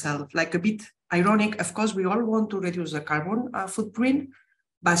myself, like a bit ironic. Of course, we all want to reduce the carbon footprint,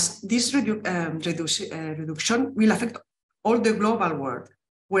 but this reduction will affect all the global world,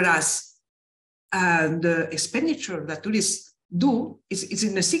 whereas the expenditure that tourists do is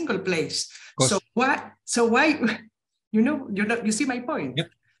in a single place. So why, you see my point? Yep.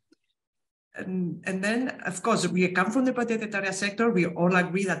 And then, of course, we come from the protected area sector. We all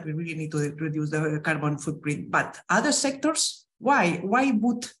agree that we really need to reduce the carbon footprint. But other sectors, why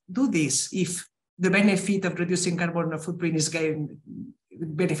would do this if the benefit of reducing carbon footprint is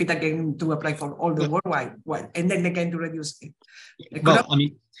benefit again to apply for all the worldwide, and then again to reduce it? Well,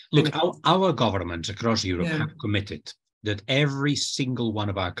 look, our governments across Europe have committed that every single one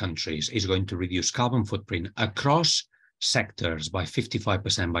of our countries is going to reduce carbon footprint across sectors by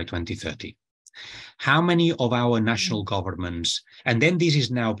 55% by 2030. How many of our national governments, and then this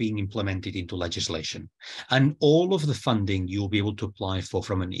is now being implemented into legislation, and all of the funding you'll be able to apply for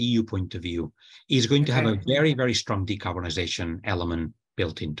from an EU point of view is going to have a very, very strong decarbonization element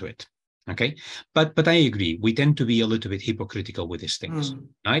built into it. Okay, but I agree, we tend to be a little bit hypocritical with these things,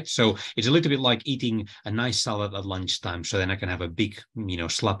 right? So it's a little bit like eating a nice salad at lunchtime, so then I can have a big,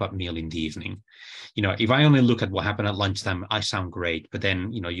 slap up meal in the evening. If I only look at what happened at lunchtime, I sound great, but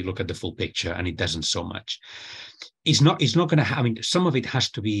then you look at the full picture and it doesn't so much. It's not going to I mean, some of it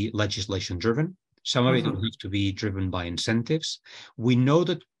has to be legislation driven, some of it will have to be driven by incentives. We know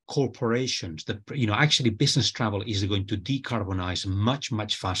that corporations, that actually business travel is going to decarbonize much,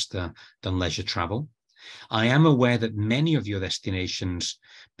 much faster than leisure travel. I am aware that many of your destinations,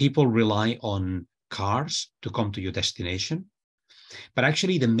 people rely on cars to come to your destination. But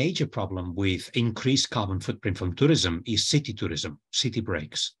actually the major problem with increased carbon footprint from tourism is city tourism, city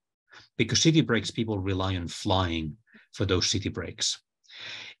breaks. Because city breaks, people rely on flying for those city breaks.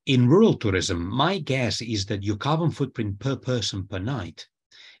 In rural tourism, my guess is that your carbon footprint per person per night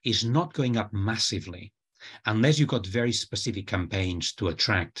is not going up massively unless you've got very specific campaigns to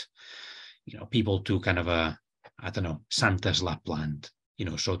attract, people to kind of Santa's Lapland,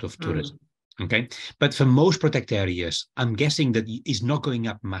 sort of tourism. Okay. But for most protected areas, I'm guessing that it's not going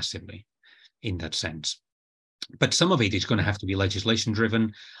up massively in that sense. But some of it is going to have to be legislation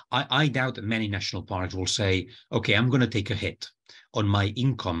driven. I doubt that many national parks will say, okay, I'm going to take a hit on my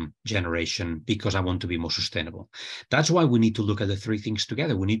income generation because I want to be more sustainable. That's why we need to look at the three things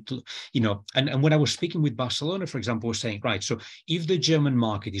together. We need to, and when I was speaking with Barcelona, for example, was saying, right, so if the German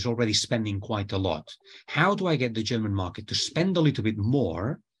market is already spending quite a lot, how do I get the German market to spend a little bit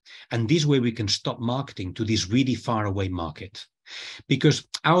more? And this way we can stop marketing to this really far away market, because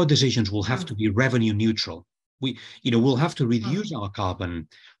our decisions will have to be revenue neutral. We'll have to reduce our carbon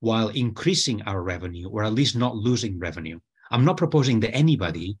while increasing our revenue, or at least not losing revenue. I'm not proposing that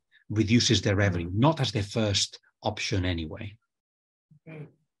anybody reduces their revenue, not as their first option anyway. Okay,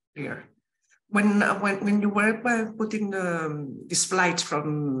 clear. When you were putting these flights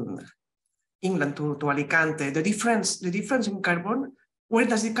from England to Alicante, the difference in carbon, where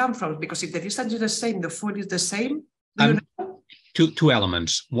does it come from? Because if the distance is the same, the food is the same. Do you know? Two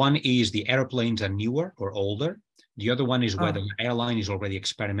elements. One is the airplanes are newer or older. The other one is whether the airline is already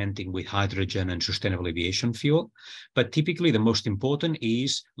experimenting with hydrogen and sustainable aviation fuel. But typically the most important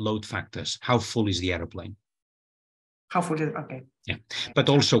is load factors. How full is the airplane? How full is it? Okay. Yeah. But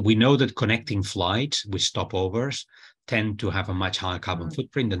also we know that connecting flights with stopovers tend to have a much higher carbon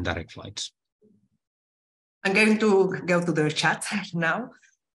footprint than direct flights. I'm going to go to the chat now.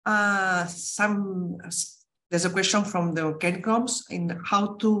 There's a question from the CanComs in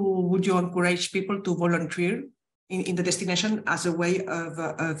how would you encourage people to volunteer in the destination as a way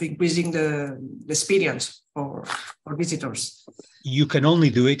of increasing the experience for visitors? You can only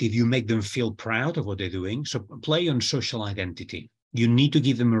do it if you make them feel proud of what they're doing. So play on social identity. You need to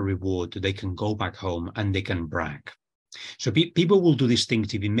give them a reward that they can go back home and they can brag. So people will do these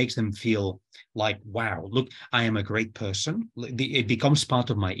things if it makes them feel like, wow, look, I am a great person. It becomes part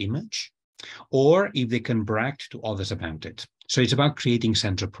of my image. Or if they can brag to others about it. So it's about creating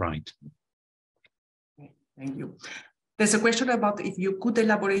sense of pride. Thank you. There's a question about if you could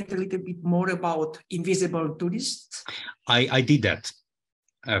elaborate a little bit more about invisible tourists. I did that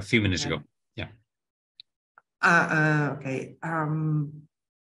a few minutes ago. Yeah. Okay.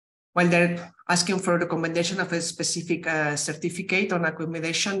 While they're asking for a recommendation of a specific certificate on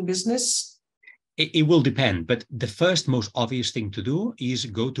accommodation business. It will depend, but the first most obvious thing to do is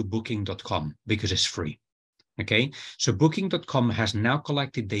go to booking.com because it's free. Okay, so booking.com has now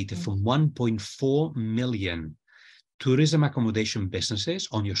collected data from 1.4 million tourism accommodation businesses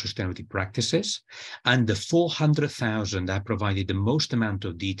on your sustainability practices, and the 400,000 that provided the most amount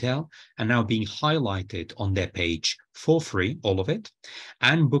of detail are now being highlighted on their page for free, all of it.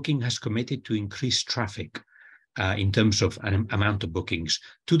 And Booking has committed to increase traffic in terms of an amount of bookings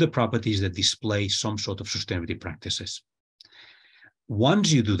to the properties that display some sort of sustainability practices.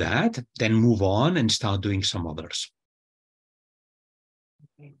 Once you do that, then move on and start doing some others.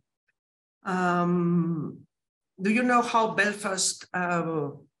 Okay. Do you know how Belfast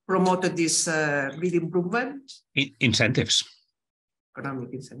promoted this green improvement? Incentives.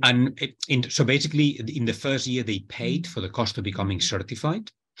 Economic incentives. And so basically, in the first year, they paid for the cost of becoming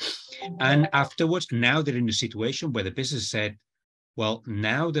certified. And afterwards, now they're in a situation where the business said, well,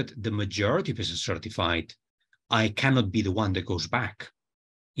 now that the majority of business certified, I cannot be the one that goes back.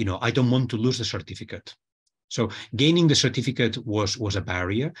 I don't want to lose the certificate. So gaining the certificate was a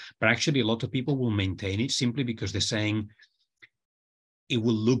barrier, but actually a lot of people will maintain it simply because they're saying it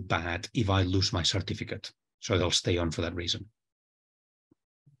will look bad if I lose my certificate. So they'll stay on for that reason.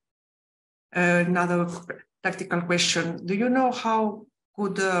 Another tactical question. Do you know how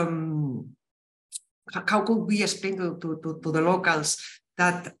could we explain to the locals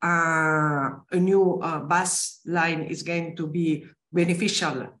that a new bus line is going to be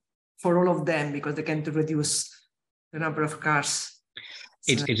beneficial for all of them because they can reduce the number of cars?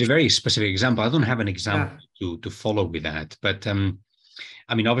 It's a very specific example. I don't have an example to follow with that, but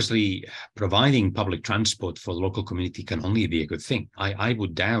I mean, obviously, providing public transport for the local community can only be a good thing. I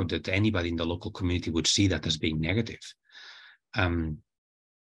would doubt that anybody in the local community would see that as being negative.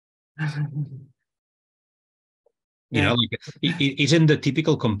 You know, like, isn't the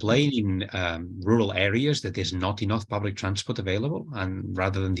typical complaint in rural areas that there's not enough public transport available, and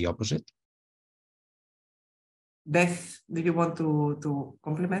rather than the opposite? Beth, do you want to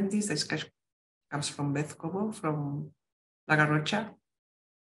complement this? This comes from Beth Cobo from La Garrocha.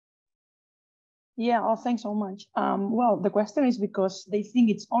 Yeah, oh, thanks so much. Well, the question is because they think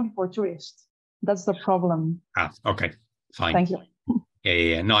it's only for tourists. That's the problem. Ah, okay, fine. Thank you.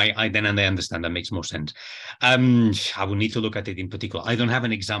 Yeah. No, I understand. That makes more sense. I will need to look at it in particular. I don't have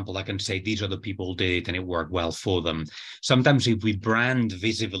an example. I can say these other people did it and it worked well for them. Sometimes if we brand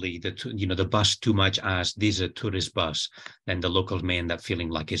visibly the bus too much as this is a tourist bus, then the locals may end up feeling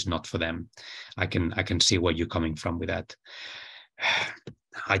like it's not for them. I can see where you're coming from with that.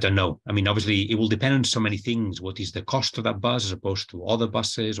 I don't know. I mean, obviously, it will depend on so many things. What is the cost of that bus as opposed to other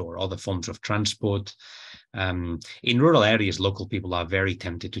buses or other forms of transport? In rural areas, local people are very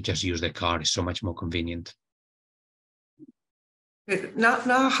tempted to just use their car. It's so much more convenient. Now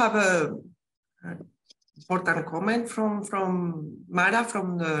I have an important comment from Mara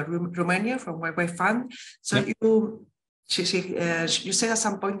from Romania, from Wi-Fi Fund. So yep. You said at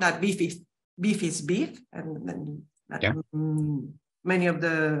some point that beef is beef, and yeah. Many of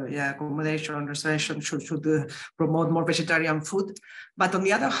the accommodation and restoration should promote more vegetarian food. But on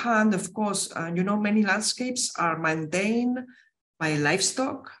the other hand, of course, many landscapes are maintained by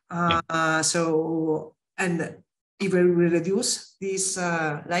livestock. So, and if we reduce this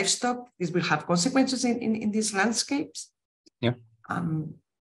livestock, this will have consequences in these landscapes. Yeah.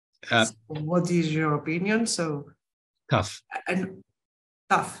 So what is your opinion? So tough. And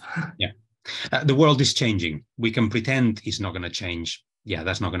tough. Yeah. The world is changing. We can pretend it's not going to change. Yeah,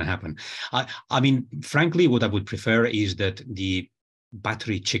 that's not going to happen. I mean, frankly, what I would prefer is that the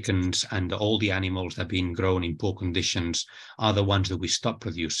battery chickens and all the animals that have been grown in poor conditions are the ones that we stop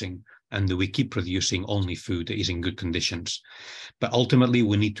producing, and that we keep producing only food that is in good conditions. But ultimately,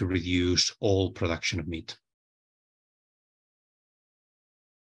 we need to reduce all production of meat.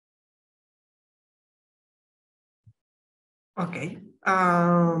 Okay.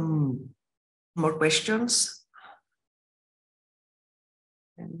 More questions?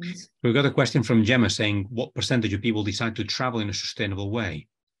 We've got a question from Gemma saying, what percentage of people decide to travel in a sustainable way?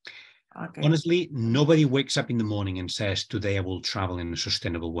 Okay. Honestly, nobody wakes up in the morning and says, today I will travel in a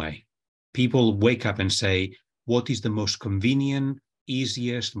sustainable way. People wake up and say, what is the most convenient,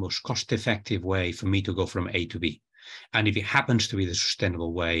 easiest, most cost-effective way for me to go from A to B? And if it happens to be the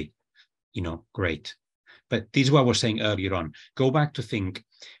sustainable way, great. But this is what I was saying earlier on. Go back to think,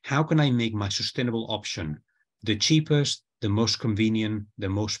 how can I make my sustainable option the cheapest, the most convenient, the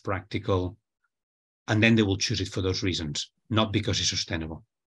most practical? And then they will choose it for those reasons, not because it's sustainable.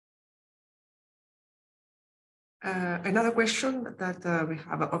 Another question that we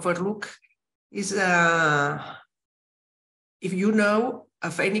have overlooked is if you know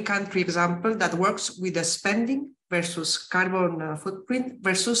of any country example that works with the spending versus carbon footprint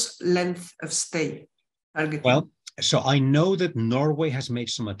versus length of stay. Well, so I know that Norway has made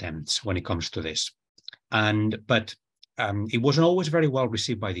some attempts when it comes to this, but it wasn't always very well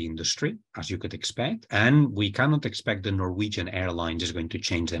received by the industry, as you could expect, and we cannot expect the Norwegian airlines is going to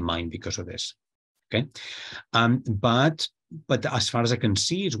change their mind because of this. Okay, but as far as I can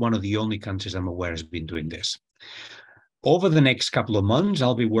see, it's one of the only countries I'm aware has been doing this. Over the next couple of months,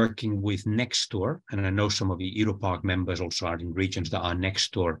 I'll be working with next door, and I know some of the EUROPARC members also are in regions that are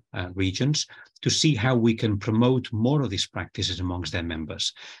next door regions, to see how we can promote more of these practices amongst their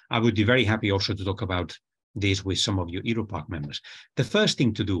members. I would be very happy also to talk about this with some of your EUROPARC members. The first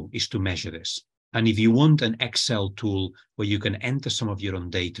thing to do is to measure this. And if you want an Excel tool where you can enter some of your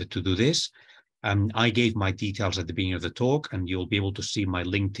own data to do this, I gave my details at the beginning of the talk, and you'll be able to see my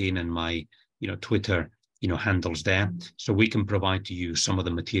LinkedIn and my Twitter handles there, so we can provide to you some of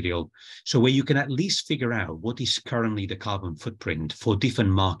the material, so where you can at least figure out what is currently the carbon footprint for different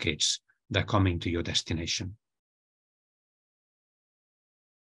markets that are coming to your destination.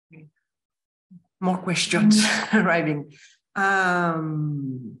 More questions arriving.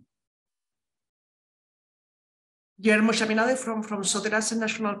 Guillermo Chaminade from Söderasen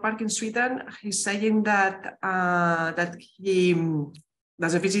National Park in Sweden, he's saying that that he,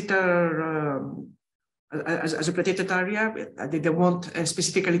 as a visitor, as a protected area, they want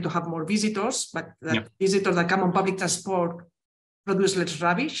specifically to have more visitors, but that visitors that come on public transport produce less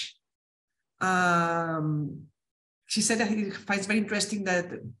rubbish. He said that he finds very interesting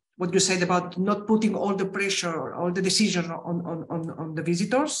that what you said about not putting all the pressure, all the decision on the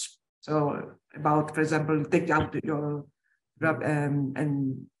visitors. So about, for example, take out your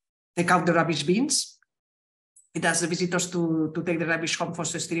and take out the rubbish bins. It asks the visitors to take the rubbish home for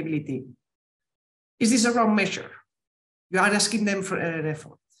sustainability. Is this a wrong measure? You are asking them for an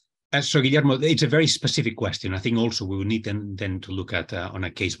effort. So Guillermo, it's a very specific question. I think also we will need then to look at on a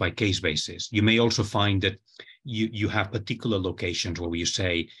case-by-case basis. You may also find that you have particular locations where you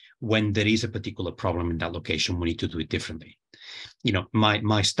say, when there is a particular problem in that location, we need to do it differently. You know,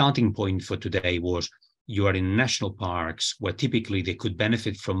 my starting point for today was you are in national parks where typically they could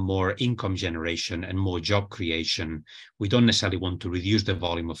benefit from more income generation and more job creation. We don't necessarily want to reduce the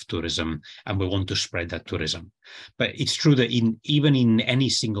volume of tourism, and we want to spread that tourism. But it's true that even in any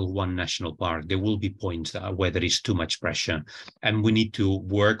single one national park, there will be points where there is too much pressure, and we need to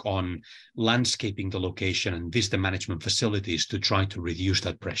work on landscaping the location and visitor management facilities to try to reduce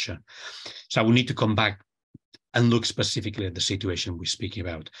that pressure. So we need to come back and look specifically at the situation we're speaking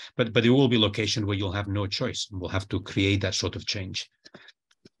about. But there will be locations where you'll have no choice. We'll have to create that sort of change.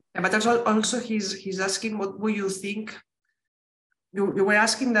 Yeah, but also he's asking, what will you think? You were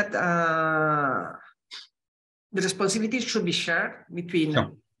asking that the responsibility should be shared between,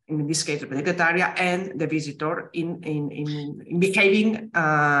 in this case, the protected area and the visitor in behaving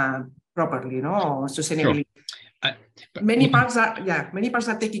properly, you know, sustainably. Sure. Many parks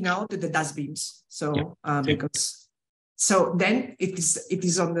are taking out the dustbins. So so then it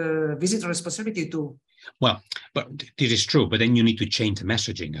is on the visitor responsibility too. Well, but this is true, but then you need to change the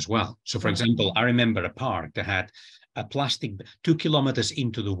messaging as well. So for example, I remember a park that had a plastic 2 kilometers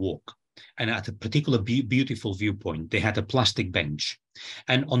into the walk, and at a particular beautiful viewpoint, they had a plastic bench.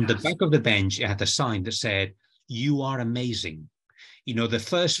 And on the back of the bench, it had a sign that said, "You are amazing. You know, the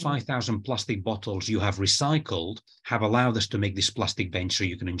first 5,000 plastic bottles you have recycled have allowed us to make this plastic bench so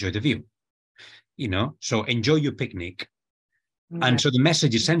you can enjoy the view. You know, so enjoy your picnic." And so the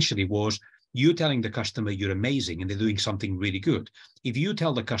message essentially was, you telling the customer you're amazing and they're doing something really good. If you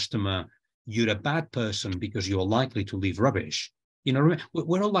tell the customer you're a bad person because you're likely to leave rubbish, you know,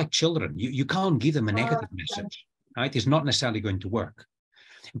 we're all like children. You can't give them a negative message, right? It's not necessarily going to work.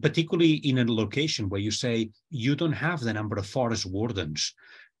 Particularly in a location where you say you don't have the number of forest wardens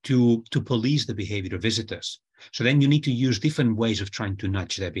to police the behavior of visitors. So then you need to use different ways of trying to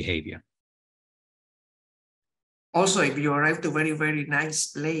nudge their behavior. Also, if you arrive to a very, very nice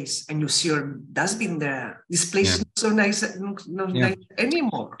place and you see your dustbin there, this place is not so nice, not nice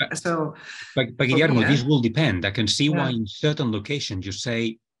anymore. But Guillermo, this will depend. I can see why in certain locations you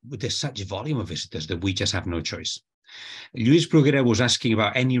say, there's such volume of visitors that we just have no choice. Luis Bruguera was asking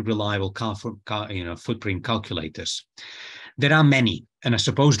about any reliable footprint calculators. There are many, and I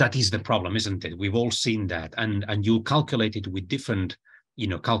suppose that is the problem, isn't it? We've all seen that, and you'll calculate it with different,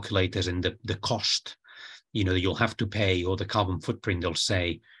 calculators, and the cost, that you'll have to pay, or the carbon footprint they'll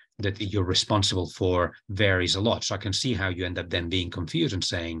say that you're responsible for varies a lot. So I can see how you end up then being confused and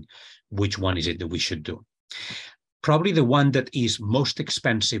saying, which one is it that we should do? Probably the one that is most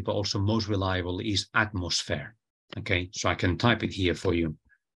expensive, but also most reliable is atmosphere. Okay, so I can type it here for you.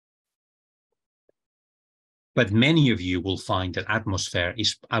 But many of you will find that atmosphere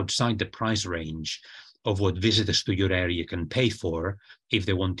is outside the price range of what visitors to your area can pay for if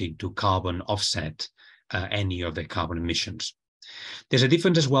they wanted to carbon offset any of their carbon emissions. There's a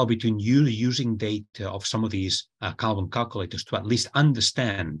difference as well between you using data of some of these carbon calculators to at least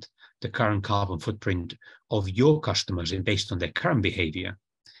understand the current carbon footprint of your customers based on their current behavior.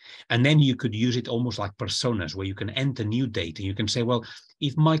 And then you could use it almost like personas, where you can enter new data. You can say, well,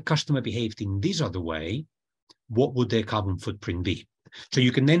 if my customer behaved in this other way, what would their carbon footprint be? So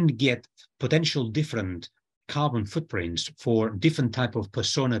you can then get potential different carbon footprints for different type of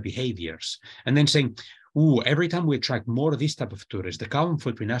persona behaviors. And then saying, ooh, every time we attract more of this type of tourists, the carbon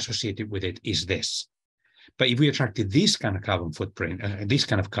footprint associated with it is this. But if we attracted this kind of carbon footprint, this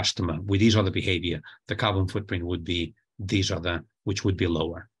kind of customer with this other behavior, the carbon footprint would be this other, which would be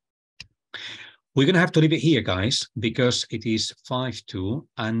lower. We're going to have to leave it here, guys, because it is 5:02,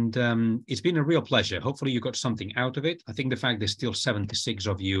 and it's been a real pleasure. Hopefully you got something out of it. I think the fact there's still 76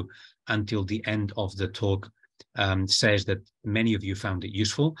 of you until the end of the talk says that many of you found it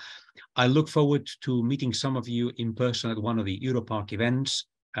useful. I look forward to meeting some of you in person at one of the EUROPARC events,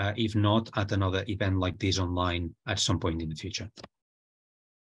 if not at another event like this online at some point in the future.